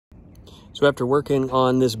So after working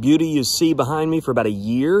on this beauty you see behind me for about a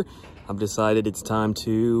year, I've decided it's time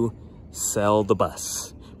to sell the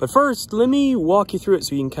bus. But first, let me walk you through it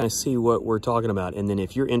so you can kind of see what we're talking about. And then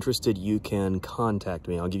if you're interested, you can contact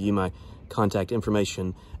me. I'll give you my contact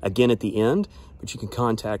information again at the end, but you can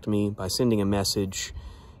contact me by sending a message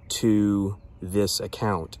to this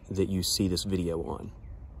account that you see this video on.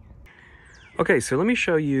 Okay, so let me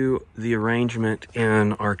show you the arrangement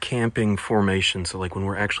in our camping formation. So like when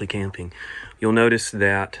we're actually camping, you'll notice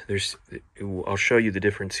that I'll show you the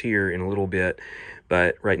difference here in a little bit,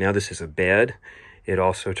 but right now this is a bed. It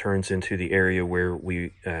also turns into the area where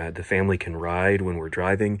the family can ride when we're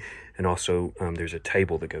driving. And also there's a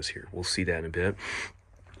table that goes here. We'll see that in a bit.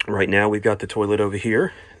 Right now we've got the toilet over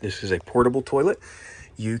here. This is a portable toilet.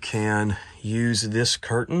 You can use this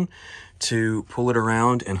curtain to pull it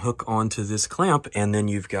around and hook onto this clamp, and then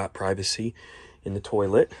you've got privacy in the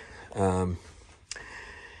toilet. And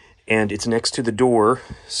it's next to the door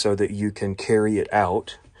so that you can carry it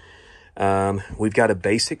out. We've got a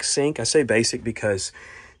basic sink. I say basic because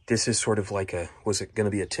this is sort of like was it going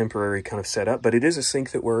to be a temporary kind of setup, but it is a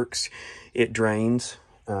sink that works. It drains.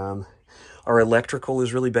 Our electrical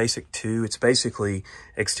is really basic too. It's basically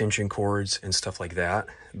extension cords and stuff like that,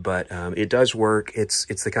 but it does work. It's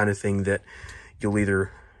the kind of thing that you'll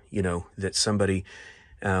either, that somebody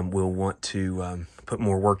will want to put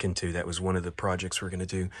more work into. That was one of the projects we're going to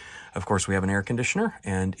do. Of course, we have an air conditioner,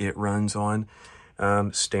 and it runs on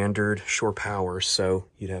standard shore power, so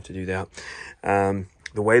you'd have to do that.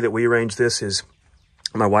 The way that we arrange this is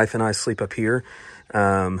my wife and I sleep up here,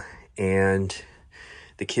 and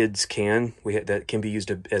the kids that can be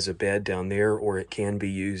used as a bed down there, or it can be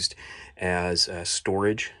used as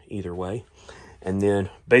storage, either way. And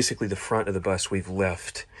then basically the front of the bus we've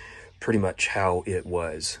left pretty much how it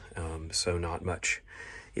was. So not much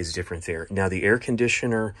is different there. Now the air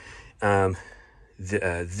conditioner,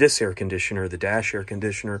 this air conditioner, the dash air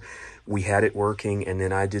conditioner, we had it working, and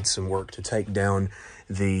then I did some work to take down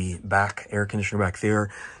the back air conditioner back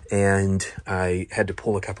there, and I had to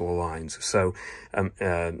pull a couple of lines. So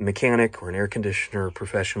a mechanic or an air conditioner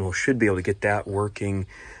professional should be able to get that working,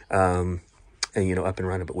 and, up and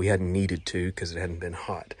running, but we hadn't needed to because it hadn't been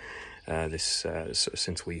hot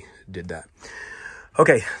since we did that.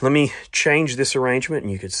 Okay, let me change this arrangement,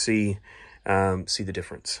 and you could see the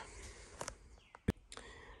difference.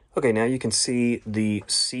 Okay, now you can see the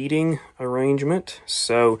seating arrangement.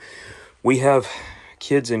 So we have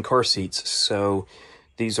kids in car seats. So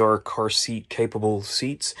these are car seat capable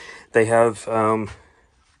seats. They have two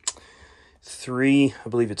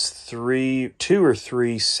or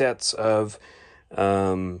three sets of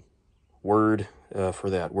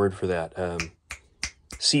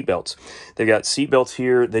seat belts. They've got seat belts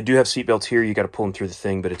here. They do have seat belts here. You got to pull them through the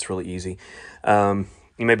thing, but it's really easy.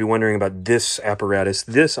 You may be wondering about this apparatus.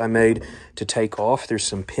 This I made to take off. There's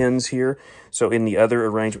some pins here. So in the other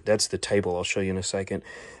arrangement, that's the table. I'll show you in a second.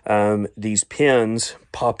 These pins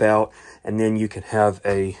pop out, and then you can have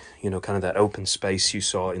kind of that open space you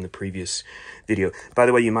saw in the previous video. By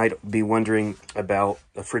the way, you might be wondering about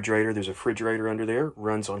a refrigerator. There's a refrigerator under there.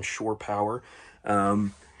 Runs on shore power.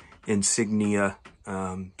 Insignia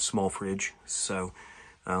small fridge. So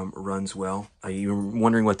runs well. You're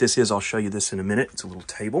wondering what this is? I'll show you this in a minute. It's a little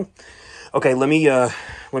table. Okay, let me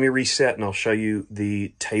reset, and I'll show you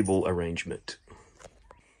the table arrangement.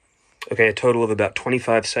 Okay, a total of about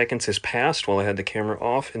 25 seconds has passed while I had the camera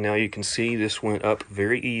off, and now you can see this went up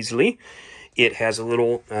very easily. It has a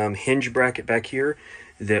little hinge bracket back here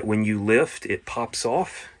that when you lift, it pops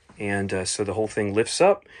off, and so the whole thing lifts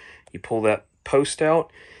up. You pull that post out,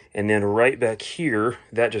 and then right back here,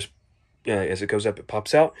 that just as it goes up, it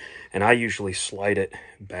pops out, and I usually slide it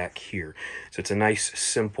back here. So it's a nice,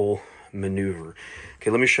 simple maneuver.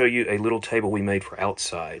 Okay, let me show you a little table we made for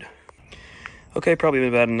outside. Okay, probably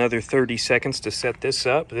about another 30 seconds to set this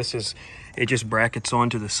up. It just brackets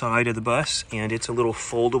onto the side of the bus, and it's a little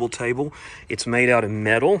foldable table. It's made out of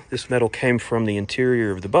metal. This metal came from the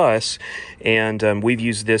interior of the bus, and we've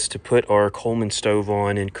used this to put our Coleman stove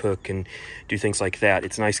on and cook and do things like that.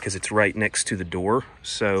 It's nice because it's right next to the door,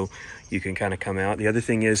 so you can kind of come out. The other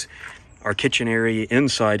thing is our kitchen area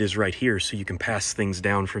inside is right here, so you can pass things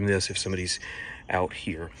down from this if somebody's out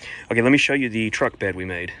here. Okay, let me show you the truck bed we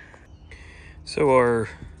made. So our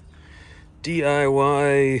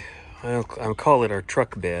DIY, I'll call it our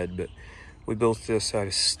truck bed, but we built this out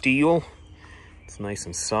of steel. It's nice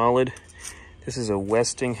and solid. This is a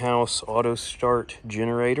Westinghouse auto start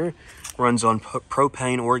generator. Runs on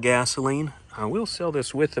propane or gasoline. I will sell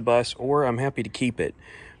this with the bus, or I'm happy to keep it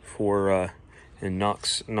for and knock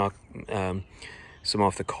some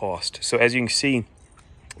off the cost. So as you can see,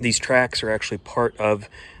 These tracks are actually part of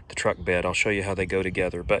the truck bed. I'll show you how they go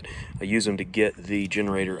together, but I use them to get the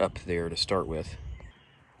generator up there to start with.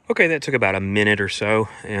 Okay, that took about a minute or so,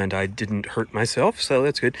 and I didn't hurt myself, so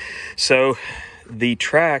that's good. So the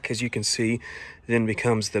track, as you can see, then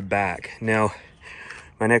becomes the back. Now,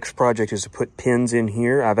 my next project is to put pins in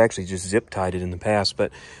here. I've actually just zip tied it in the past,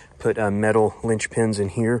 but put metal linch pins in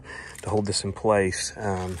here to hold this in place.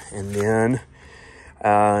 And then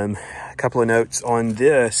a couple of notes on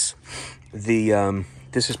this. This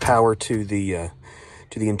is power to the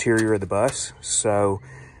interior of the bus. So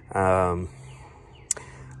I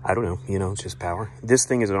don't know, you know, it's just power. This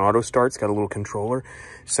thing is an auto start. It's got a little controller.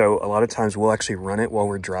 So a lot of times we'll actually run it while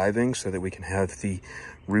we're driving so that we can have the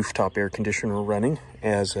rooftop air conditioner running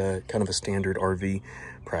as a kind of a standard RV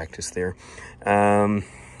practice there.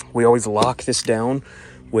 We always lock this down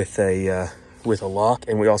with a lock,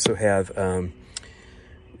 and we also have, what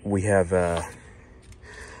am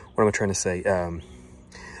I trying to say?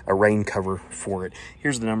 A rain cover for it.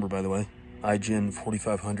 Here's the number, by the way, iGen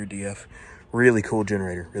 4500DF. Really cool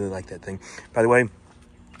generator. Really like that thing. By the way,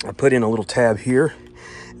 I put in a little tab here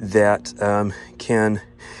that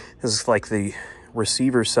this is like the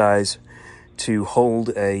receiver size to hold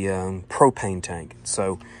a propane tank.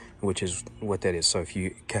 So, which is what that is. So if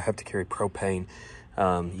you have to carry propane,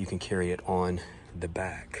 you can carry it on the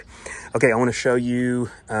back. Okay, I want to show you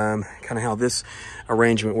kind of how this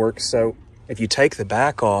arrangement works. So if you take the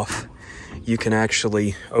back off, you can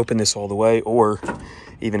actually open this all the way, or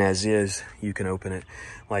even as is, you can open it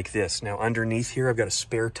like this. Now underneath here, I've got a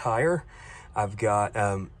spare tire. I've got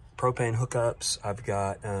propane hookups. I've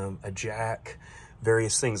got a jack,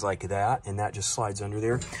 various things like that, and that just slides under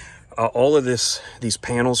there. All of these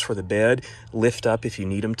panels for the bed lift up if you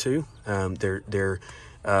need them to. They're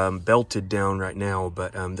belted down right now,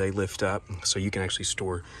 but they lift up, so you can actually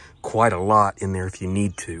store quite a lot in there if you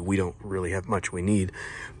need to. We don't really have much we need,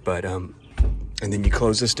 but and then you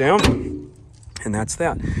close this down. And that's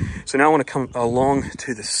that. So now I want to come along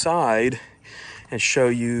to the side and show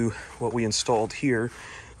you what we installed here.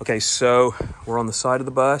 Okay, so we're on the side of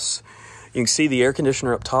the bus. You can see the air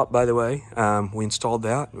conditioner up top, by the way. We installed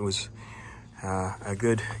that. It was a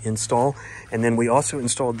good install. And then we also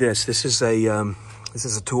installed this. This is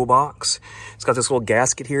a toolbox. It's got this little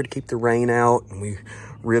gasket here to keep the rain out, and we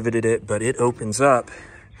riveted it, but it opens up,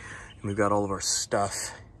 and we've got all of our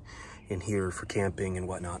stuff in here for camping and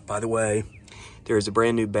whatnot. By the way, there's a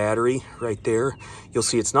brand new battery right there. You'll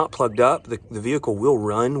see it's not plugged up. The vehicle will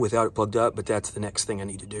run without it plugged up, but that's the next thing I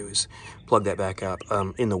need to do is plug that back up.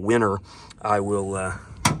 In the winter, I will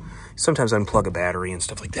sometimes unplug a battery and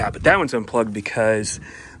stuff like that, but that one's unplugged because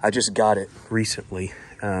I just got it recently.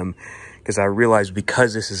 Because I realized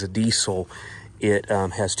because this is a diesel, it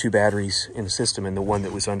has two batteries in the system, and the one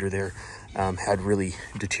that was under there had really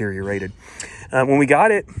deteriorated. When we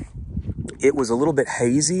got it, it was a little bit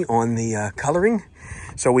hazy on the coloring,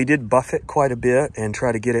 so we did buff it quite a bit and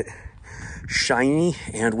try to get it shiny,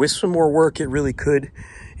 and with some more work it really could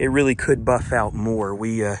buff out more.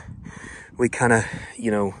 We kind of, you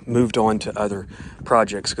know, moved on to other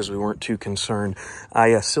projects because we weren't too concerned. I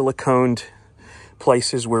siliconed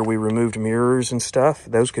places where we removed mirrors and stuff.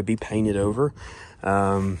 Those could be painted over.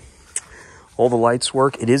 All the lights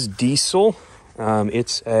work. It is diesel.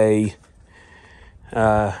 It's a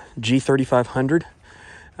G3500.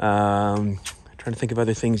 Trying to think of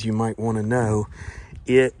other things you might want to know.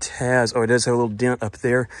 It does have a little dent up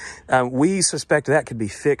there. We suspect that could be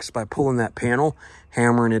fixed by pulling that panel,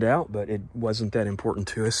 hammering it out, but it wasn't that important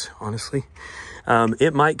to us, honestly.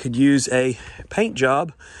 It could use a paint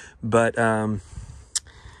job, but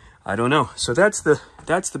I don't know. So that's the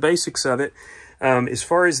basics of it. As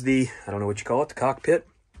far as I don't know what you call it, the cockpit.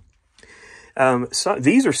 So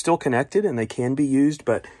these are still connected and they can be used,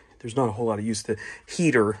 but there's not a whole lot of use. The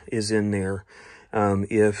heater is in there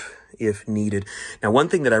if needed. Now, one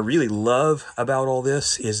thing that I really love about all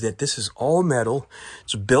this is that this is all metal.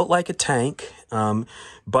 It's built like a tank.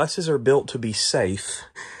 Buses are built to be safe.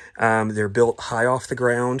 They're built high off the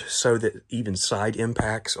ground so that even side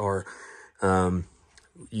impacts are,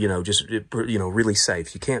 really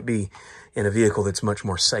safe. You can't be in a vehicle that's much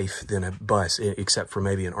more safe than a bus, except for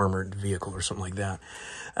maybe an armored vehicle or something like that.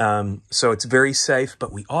 So it's very safe,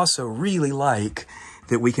 but we also really like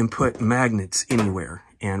that we can put magnets anywhere,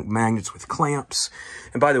 and magnets with clamps.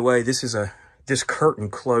 And by the way, this curtain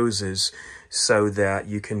closes so that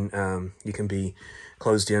you can be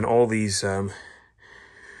closed in. All these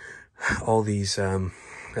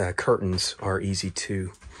curtains are easy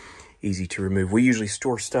to remove. We usually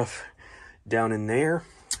store stuff down in there,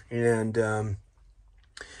 and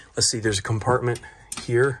let's see, there's a compartment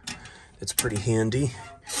here that's pretty handy.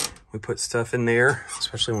 We put stuff in there,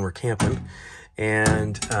 especially when we're camping.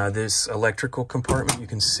 And this electrical compartment, you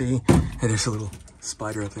can see, hey, there's a little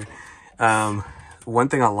spider up there. One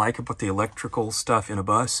thing I like about the electrical stuff in a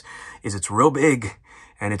bus is it's real big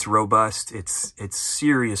and it's robust. It's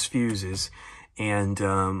serious fuses and,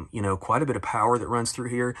 you know, quite a bit of power that runs through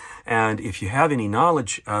here. And if you have any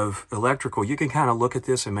knowledge of electrical, you can kind of look at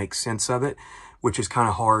this and make sense of it, which is kind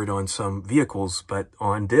of hard on some vehicles, but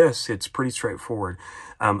on this, it's pretty straightforward.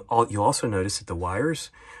 You'll also notice that the wires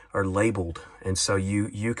are labeled, and so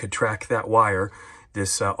you could track that wire,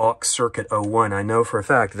 this aux circuit 01. I know for a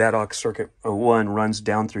fact that aux circuit 01 runs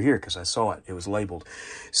down through here because I saw it. It was labeled.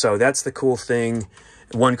 So that's the cool thing.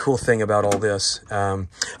 One cool thing about all this. Oh,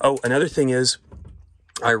 another thing is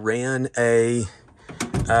I ran a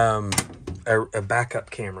backup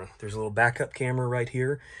camera. There's a little backup camera right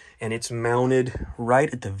here, and it's mounted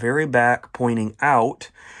right at the very back pointing out.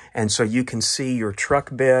 And so you can see your truck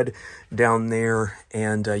bed down there,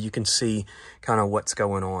 and you can see kind of what's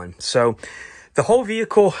going on. So the whole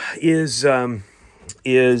vehicle is, you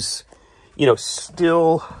know,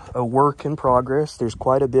 still a work in progress. There's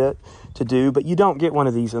quite a bit to do, but you don't get one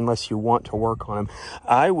of these unless you want to work on them.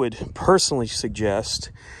 I would personally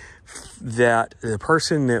suggest that the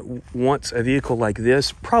person that wants a vehicle like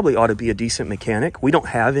this probably ought to be a decent mechanic. We don't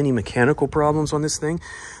have any mechanical problems on this thing,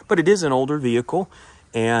 but it is an older vehicle,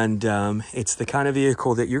 and it's the kind of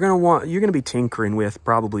vehicle that you're going to be tinkering with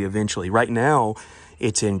probably eventually. Right now,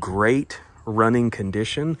 it's in great running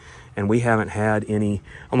condition, and we haven't had any,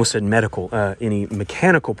 almost said any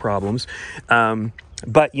mechanical problems.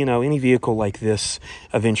 But, you know, any vehicle like this,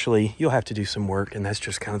 eventually you'll have to do some work, and that's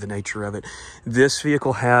just kind of the nature of it. This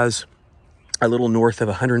vehicle has a little north of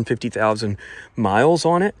 150,000 miles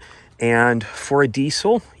on it. And for a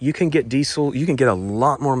diesel, you can get a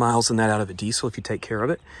lot more miles than that out of a diesel if you take care of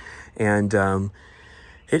it. And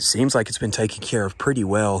it seems like it's been taken care of pretty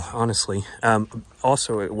well, honestly.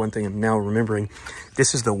 Also, one thing I'm now remembering,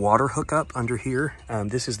 this is the water hookup under here.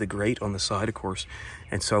 This is the grate on the side, of course.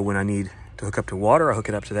 And so when I need to hook up to water, I hook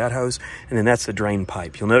it up to that hose, and then that's the drain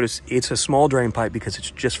pipe. You'll notice it's a small drain pipe because it's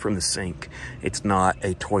just from the sink. It's not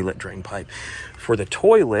a toilet drain pipe. For the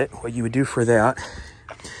toilet, what you would do for that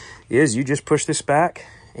is you just push this back,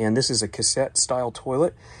 and this is a cassette style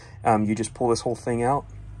toilet. You just pull this whole thing out,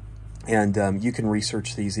 and you can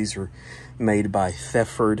research these. These are made by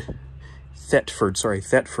Thetford,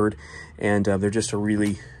 and they're just a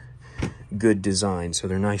really good design. So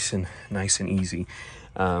they're nice and easy.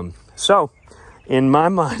 So in my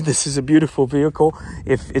mind, this is a beautiful vehicle.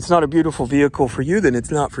 If it's not a beautiful vehicle for you, then it's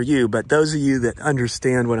not for you. But those of you that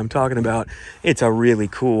understand what I'm talking about, it's a really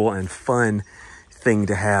cool and fun thing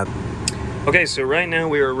to have. Okay, so right now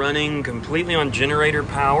we are running completely on generator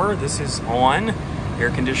power. This is on. Air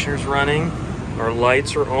conditioner's running. Our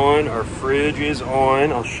lights are on. Our fridge is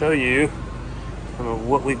on. I'll show you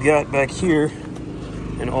what we've got back here.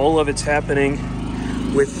 And all of it's happening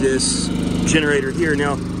with this generator here.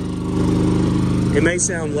 Now, it may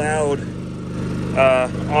sound loud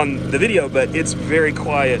on the video, but it's very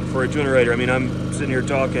quiet for a generator. I mean, I'm sitting here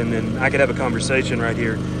talking and I could have a conversation right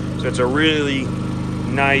here. So it's a really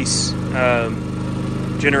nice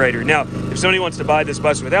generator. Now, if somebody wants to buy this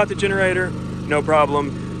bus without the generator, no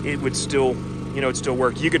problem. It would still, you know, it'd still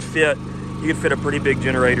work. You could fit a pretty big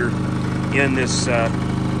generator in this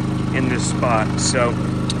spot. So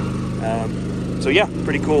yeah,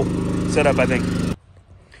 pretty cool setup, I think.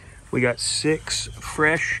 We got 6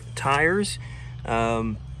 fresh tires,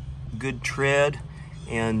 good tread,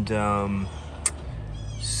 and they're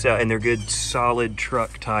good solid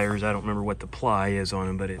truck tires. I don't remember what the ply is on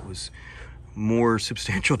them, but it was more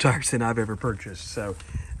substantial tires than I've ever purchased. So,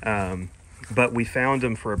 but we found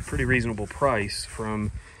them for a pretty reasonable price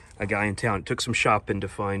from a guy in town. It took some shopping to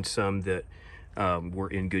find some that were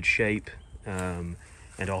in good shape, and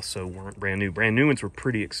also weren't brand new. Brand new ones were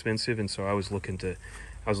pretty expensive, and so I was looking to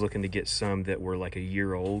get some that were like a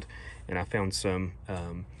year old, and I found some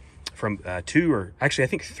from 2 or actually I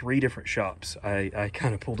think 3 different shops. I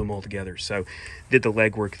kind of pulled them all together, so did the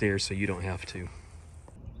legwork there so you don't have to.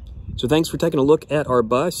 So thanks for taking a look at our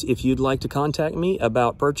bus. If you'd like to contact me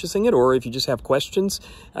about purchasing it, or if you just have questions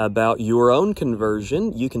about your own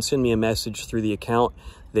conversion, you can send me a message through the account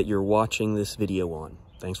that you're watching this video on.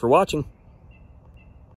 Thanks for watching.